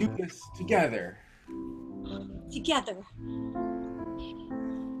 we do this together. Together.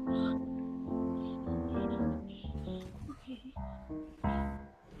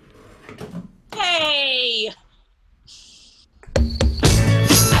 Hey!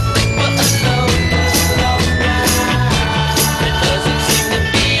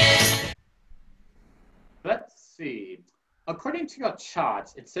 Let's see. According to your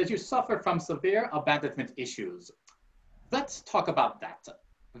chart, it says you suffer from severe abandonment issues. Let's talk about that.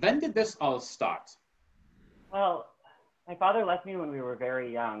 When did this all start? Well, my father left me when we were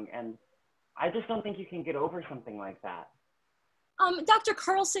very young, and I just don't think you can get over something like that. Dr.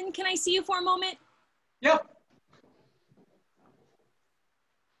 Carlson, can I see you for a moment? Yep.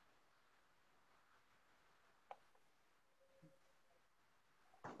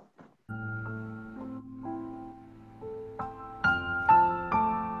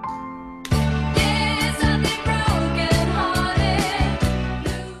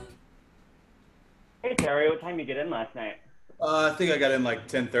 Hey, Terry, what time you get in last night? I think I got in like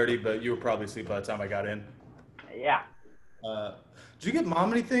 10:30, but you were probably asleep by the time I got in. Yeah. Did you get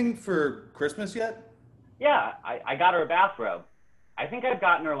Mom anything for Christmas yet? Yeah, I got her a bathrobe. I think I've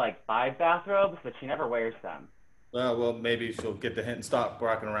gotten her like 5 bathrobes, but she never wears them. Well, maybe she'll get the hint and stop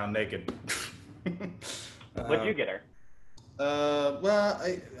walking around naked. What'd you get her? Well,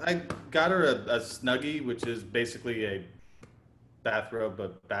 I got her a Snuggie, which is basically a bathrobe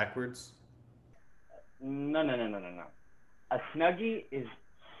but backwards. No. A Snuggie is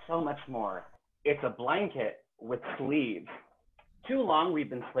so much more. It's a blanket with sleeves. Too long we've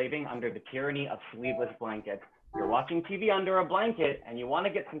been slaving under the tyranny of sleeveless blankets. You're watching TV under a blanket and you want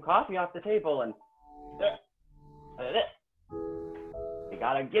to get some coffee off the table and you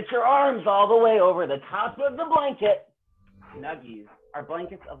gotta get your arms all the way over the top of the blanket. Snuggies are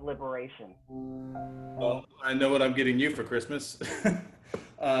blankets of liberation. Well, I know what I'm getting you for Christmas.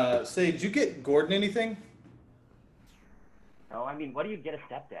 Say, did you get Gordon anything? No, I mean, what do you get a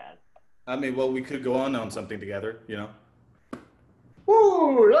stepdad? I mean, well, we could go on something together, you know?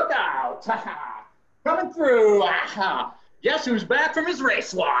 Ooh, look out! Coming through! Guess who's back from his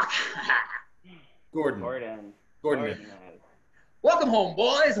race walk? Gordon. Gordon. Welcome home,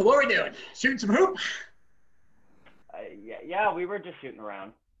 boys. What are we doing? Shooting some hoop? Yeah, we were just shooting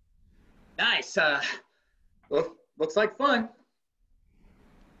around. Nice. Looks like fun.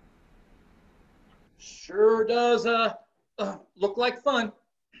 Sure does look like fun.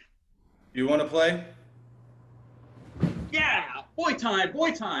 You want to play? Yeah, boy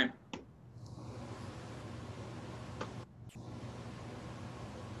time.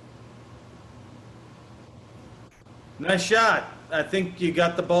 Nice shot. I think you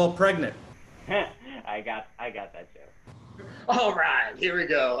got the ball pregnant. I got that joke. All right, here we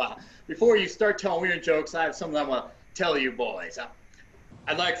go. Before you start telling weird jokes, I have something I want to tell you boys.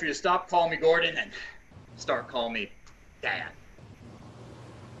 I'd like for you to stop calling me Gordon and start calling me Dad.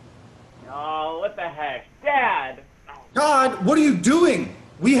 Oh, what the heck, Dad? God, what are you doing?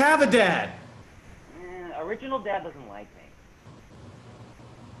 We have a dad. Original Dad doesn't like me.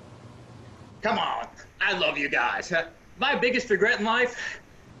 Come on, I love you guys. My biggest regret in life,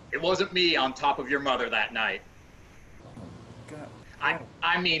 it wasn't me on top of your mother that night. God.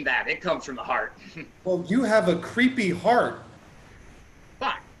 I mean that. It comes from the heart. Well, you have a creepy heart.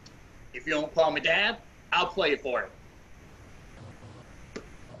 Fine. If you don't call me Dad, I'll play you for it.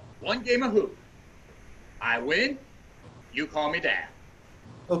 One game of hoop. I win, you call me Dad.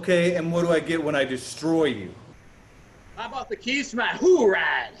 Okay, and what do I get when I destroy you? How about the keys to my who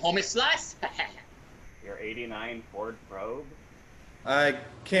ride, homie slice? Your 89 Ford Probe? I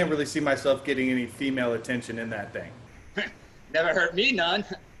can't really see myself getting any female attention in that thing. Never hurt me none.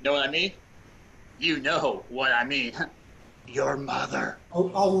 Know what I mean? You know what I mean. Your mother.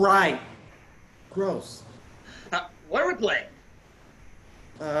 Oh, all right. Gross. What are we playing?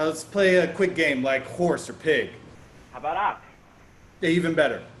 Let's play a quick game like horse or pig. How about ox? Yeah, even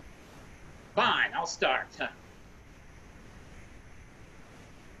better. Fine, I'll start.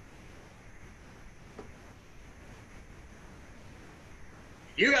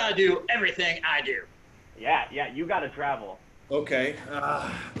 You gotta do everything I do. Yeah, you gotta travel. Okay,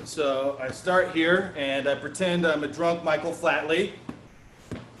 so I start here and I pretend I'm a drunk Michael Flatley.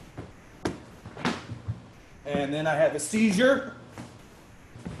 And then I have a seizure.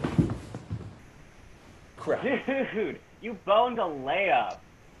 Crap. Dude, you boned a layup.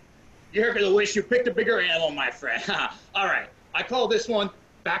 You're gonna wish you picked a bigger animal, my friend. All right, I call this one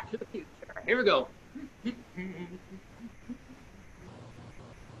Back to the Future. Here we go.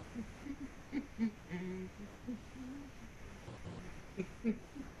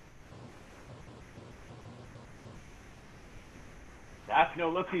 That's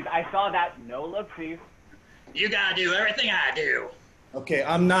no looksies. I saw that. No looksies. You gotta do everything I do. Okay,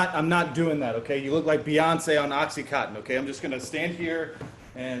 I'm not doing that, okay? You look like Beyonce on Oxycontin, okay? I'm just gonna stand here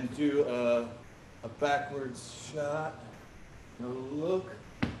and do a backwards shot. No look.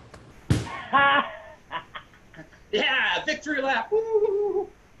 Yeah, victory lap. Woo!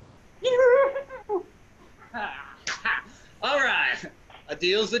 All right, a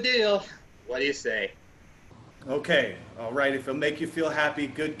deal's a deal. What do you say? Okay, all right, if it'll make you feel happy,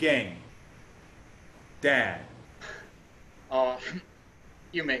 good game. Dad. Oh,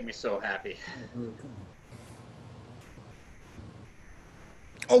 you make me so happy.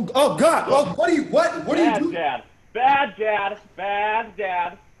 Oh God! Oh, what are you doing? Bad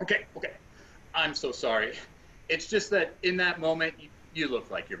dad. Okay. I'm so sorry. It's just that in that moment, you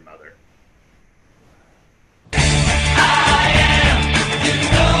look like your mother.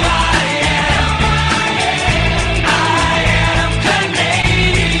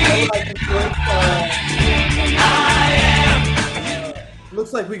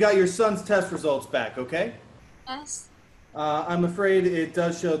 Looks like we got your son's test results back, okay? Yes. I'm afraid it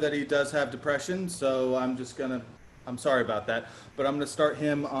does show that he does have depression, so I'm sorry about that, but I'm gonna start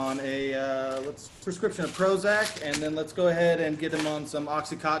him on a prescription of Prozac, and then let's go ahead and get him on some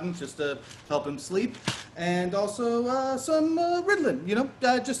Oxycontin just to help him sleep, and also some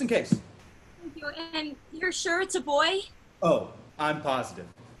Ritalin, just in case. Thank you. And you're sure it's a boy? Oh, I'm positive.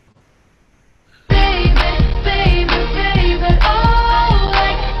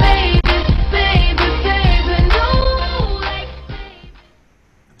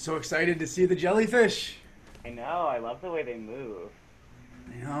 So excited to see the jellyfish. I know, I love the way they move.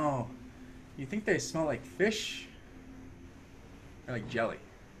 I know. You think they smell like fish? Or like jelly?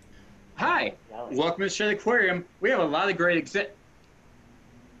 Hi, welcome to Shed Aquarium. We have a lot of great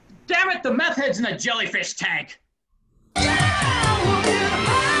Damn it, the meth head's in a jellyfish tank.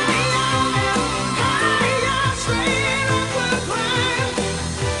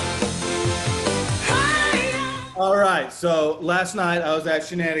 All right, so last night I was at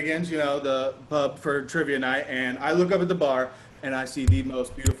Shenanigans, the pub for trivia night, and I look up at the bar and I see the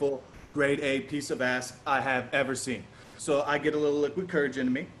most beautiful grade A piece of ass I have ever seen. So I get a little liquid courage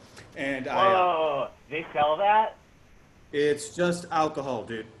into me, and Whoa, they sell that? It's just alcohol,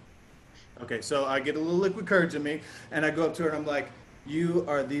 dude. Okay, so I get a little liquid courage in me, and I go up to her and I'm like, "You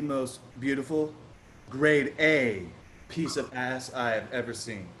are the most beautiful grade A piece of ass I have ever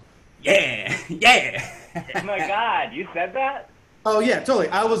seen." Yeah. Oh my God, you said that? Oh yeah, totally.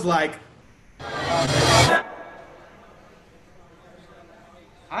 I was like,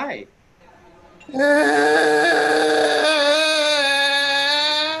 Hi.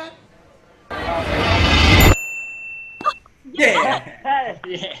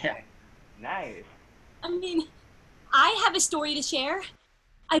 Yeah. Nice. I mean, I have a story to share.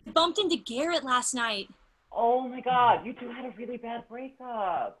 I bumped into Garrett last night. Oh my God, you two had a really bad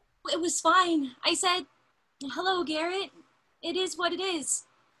breakup. It was fine. I said, "Hello, Garrett. It is what it is.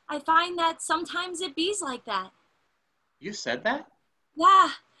 I find that sometimes it bees like that." You said that? Yeah,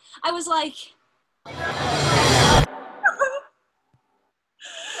 I was like, "No,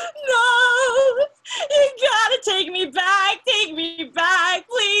 you gotta take me back,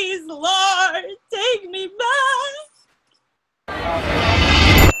 please, Lord, take me back."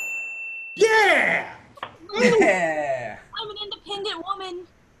 Yeah! Yeah! I'm an independent woman.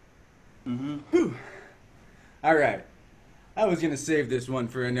 Mm-hmm. All right. I was gonna save this one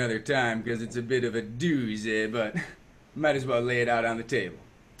for another time because it's a bit of a doozy, but might as well lay it out on the table.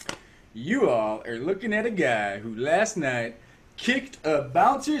 You all are looking at a guy who last night kicked a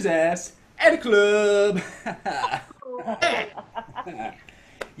bouncer's ass at a club.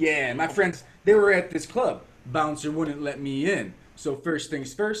 Yeah, my friends, they were at this club. Bouncer wouldn't let me in. So first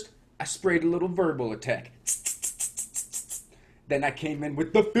things first, I sprayed a little verbal attack. Then I came in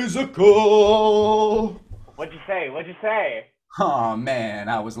with the physical. What'd you say? What'd you say? Oh man,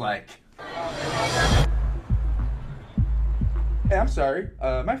 I was like, hey, I'm sorry.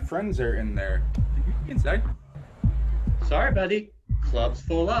 My friends are in there. Can you be inside? Sorry, buddy. Club's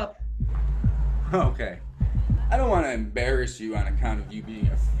full up. Okay. I don't want to embarrass you on account of you being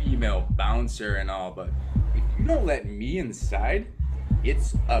a female bouncer and all, but if you don't let me inside,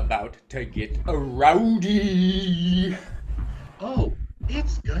 it's about to get rowdy. Oh,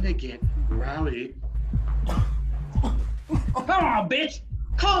 it's gonna get rowdy. Come on, bitch!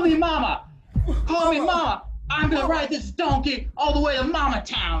 Call me mama! Call me mama! I'm gonna ride this donkey all the way to Mama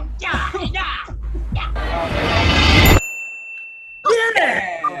Town! Yeah! Yeah!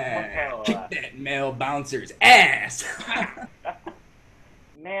 Kick that male bouncer's ass!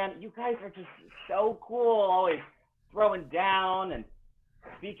 Man, you guys are just so cool, always throwing down and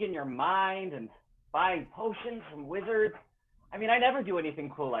speaking your mind and buying potions from wizards. I mean, I never do anything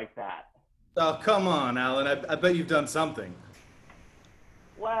cool like that. Oh, come on, Alan. I bet you've done something.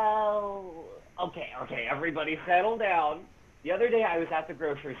 Well, okay, everybody settle down. The other day I was at the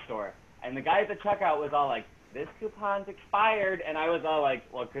grocery store, and the guy at the checkout was all like, "This coupon's expired," and I was all like,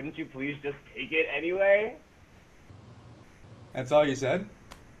 "Well, couldn't you please just take it anyway?" That's all you said?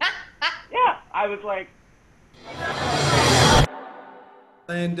 Yeah, I was like...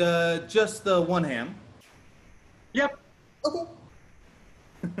 And just the one ham. Yep. Okay.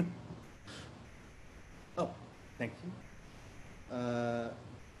 Oh, thank you.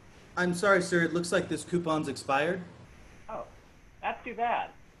 I'm sorry, sir. It looks like this coupon's expired. Oh, that's too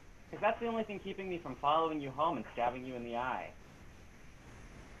bad. Because that's the only thing keeping me from following you home and stabbing you in the eye.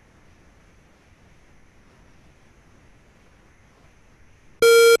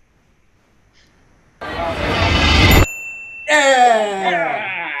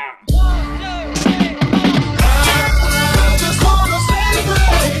 Yeah!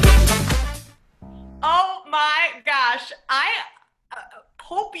 Oh my gosh. I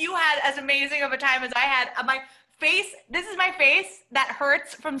hope you had as amazing of a time as I had. My face, this is my face that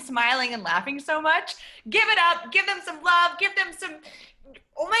hurts from smiling and laughing so much. Give it up. Give them some love. Give them some...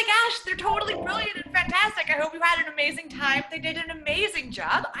 Oh my gosh, they're totally brilliant and fantastic. I hope you had an amazing time. They did an amazing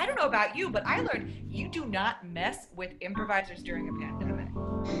job. I don't know about you, but I learned you do not mess with improvisers during a pandemic.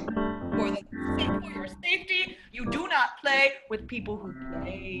 For your safety, you do not play with people who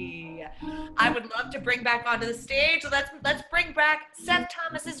play. I would love to bring back onto the stage. Let's bring back Seth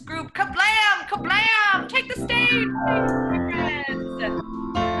Thomas's group. Kablam! Kablam! Take the stage, my friends.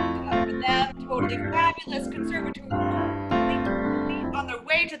 For them, totally fabulous conservatory on their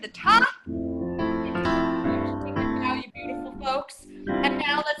way to the top. Take it now, you beautiful folks. And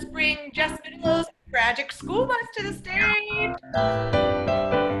now let's bring Jess Middlow's Tragic School Bus to the stage. And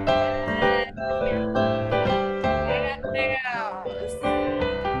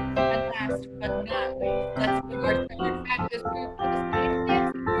last but not least, let's bring our third fabulous group to the stage.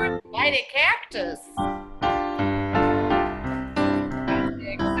 Let's support Mighty Cactus.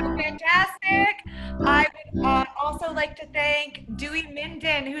 So fantastic. I would also like to thank Dewey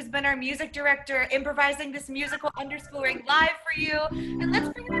Minden, who's been our music director, improvising this musical underscoring live for you. And let's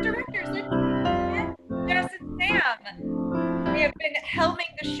bring in our directors, Jess and Sam. They have been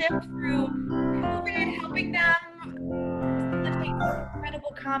helming the ship through COVID, helping them facilitate some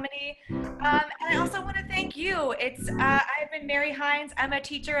incredible comedy. And I also want to thank you. I've been Mary Hines. I'm a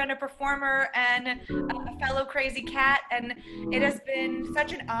teacher and a performer and a fellow crazy cat. And it has been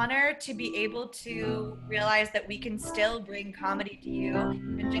such an honor to be able to realize that we can still bring comedy to you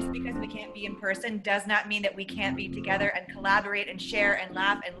and just because we can't be in person does not mean that we can't be together and collaborate and share and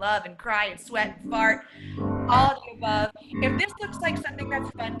laugh and love and cry and sweat and fart, all of the above. If this looks like something that's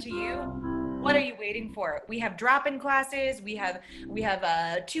fun to you, what are you waiting for? We have drop-in classes, we have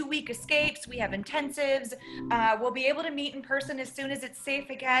 2-week escapes, we have intensives. We'll be able to meet in person as soon as it's safe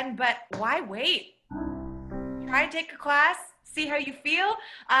again, but why wait? Try and take a class, see how you feel.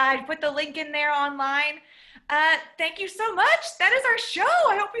 I put the link in there online. Thank you so much. That is our show.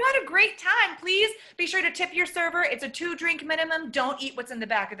 I hope you had a great time. Please be sure to tip your server. It's a 2-drink minimum. Don't eat what's in the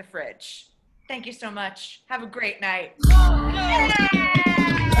back of the fridge. Thank you so much. Have a great night.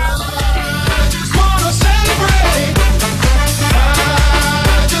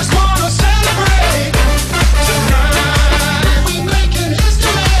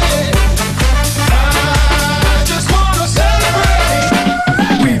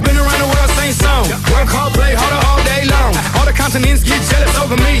 Work hard, play harder all day long. All the continents get jealous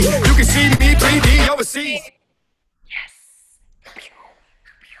over me. You can see me 3D overseas.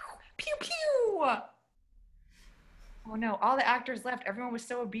 Pew pew. Oh no, all the actors left. Everyone was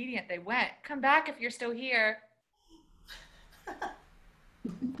so obedient. They went. Come back if you're still here.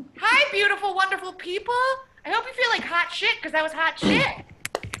 Hi, beautiful, wonderful people. I hope you feel like hot shit because that was hot shit.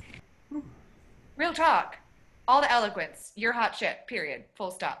 Real talk. All the eloquence. You're hot shit, period. Full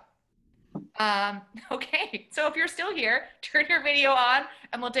stop. Okay, so if you're still here, turn your video on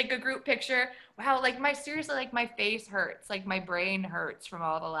and we'll take a group picture. Wow, like seriously, like my face hurts, like my brain hurts from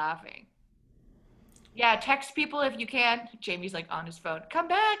all the laughing. Yeah, text people if you can. Jamie's like on his phone. Come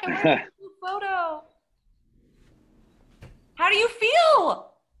back, I want to take a photo. How do you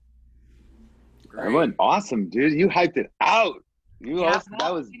feel? That went awesome, dude. You hyped it out.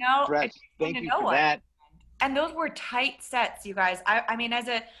 That was fresh. Thank you for that. And those were tight sets, you guys. I mean, as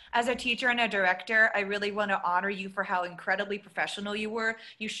a teacher and a director, I really want to honor you for how incredibly professional you were.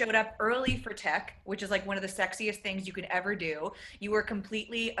 You showed up early for tech, which is like one of the sexiest things you could ever do. You were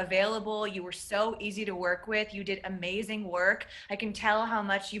completely available. You were so easy to work with. You did amazing work. I can tell how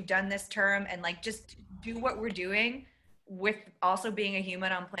much you've done this term and like just do what we're doing with also being a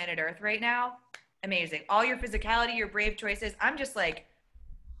human on planet Earth right now. Amazing. All your physicality, your brave choices. I'm just like,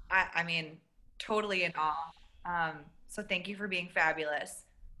 I mean, totally in awe. So thank you for being fabulous.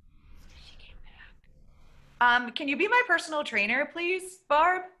 Can you be my personal trainer, please,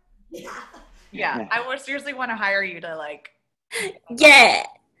 Barb? Yeah, I would seriously want to hire you to like. Yeah.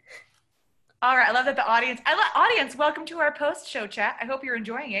 All right, I love that the audience, welcome to our post-show chat. I hope you're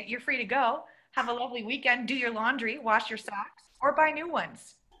enjoying it. You're free to go. Have a lovely weekend. Do your laundry, wash your socks, or buy new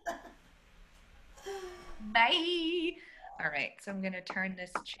ones. Bye. All right, so I'm gonna turn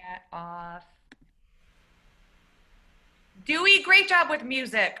this chat off. Dewey, great job with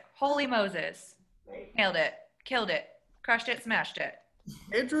music. Holy Moses. Nailed it. Killed it. Crushed it. Smashed it.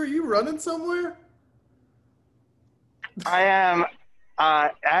 Andrew, are you running somewhere? I am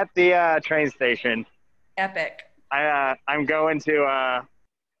at the train station. Epic. I'm going to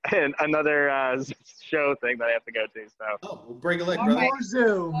another show thing that I have to go to. So. Oh, we'll break a leg, brother. More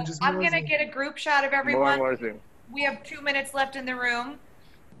Zoom. I'm going to get a group shot of everyone. More Zoom. We have 2 minutes left in the room.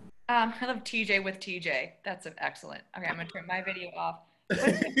 I love TJ with TJ. That's excellent. Okay, I'm gonna turn my video off.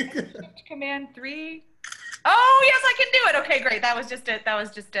 Command 3. Oh yes, I can do it. Okay, great. That was just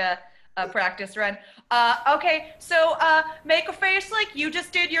a practice run. Okay, so make a face like you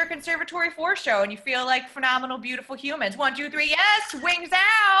just did your Conservatory 4 show and you feel like phenomenal, beautiful humans. 1, 2, 3. Yes, wings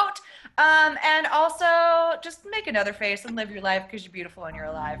out. And also just make another face and live your life because you're beautiful and you're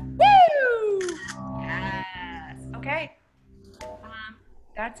alive. Woo! Yes. Okay.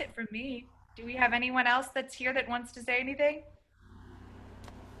 That's it from me. Do we have anyone else that's here that wants to say anything?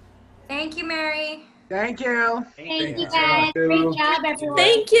 Thank you, Mary. Thank you. Thank you, guys. Great job, everyone.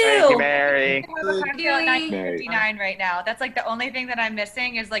 Thank you. Thank you, Mary. We're at 9:59 right now. That's like the only thing that I'm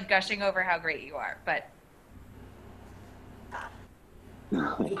missing is like gushing over how great you are. But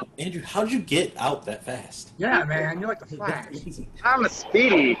Andrew, how'd you get out that fast? Yeah, man. You're like the Flash. I'm a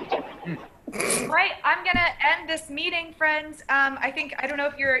speedy. right, I'm gonna end this meeting, friends. I don't know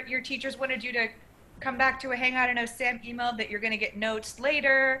if your teachers wanted you to come back to a hangout. I know Sam emailed that you're gonna get notes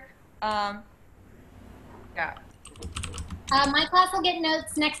later. Yeah. My class will get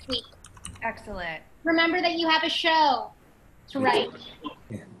notes next week. Excellent. Remember that you have a show to write.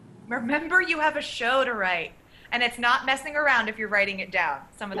 Remember you have a show to write. And it's not messing around if you're writing it down.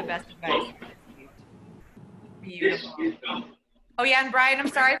 Some of the best advice. Beautiful. Oh yeah, and Brian, I'm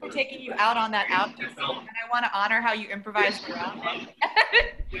sorry for taking you out on that outfit, and I want to honor how you improvised around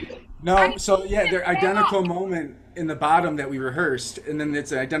it. No, so yeah, they're identical moment in the bottom that we rehearsed, and then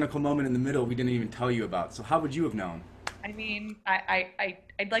it's an identical moment in the middle we didn't even tell you about. So how would you have known? I mean,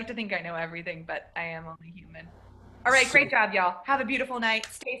 I'd like to think I know everything, but I am only human. All right, great job, y'all. Have a beautiful night.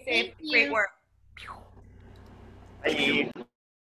 Stay safe. Thank you. Great work. Bye.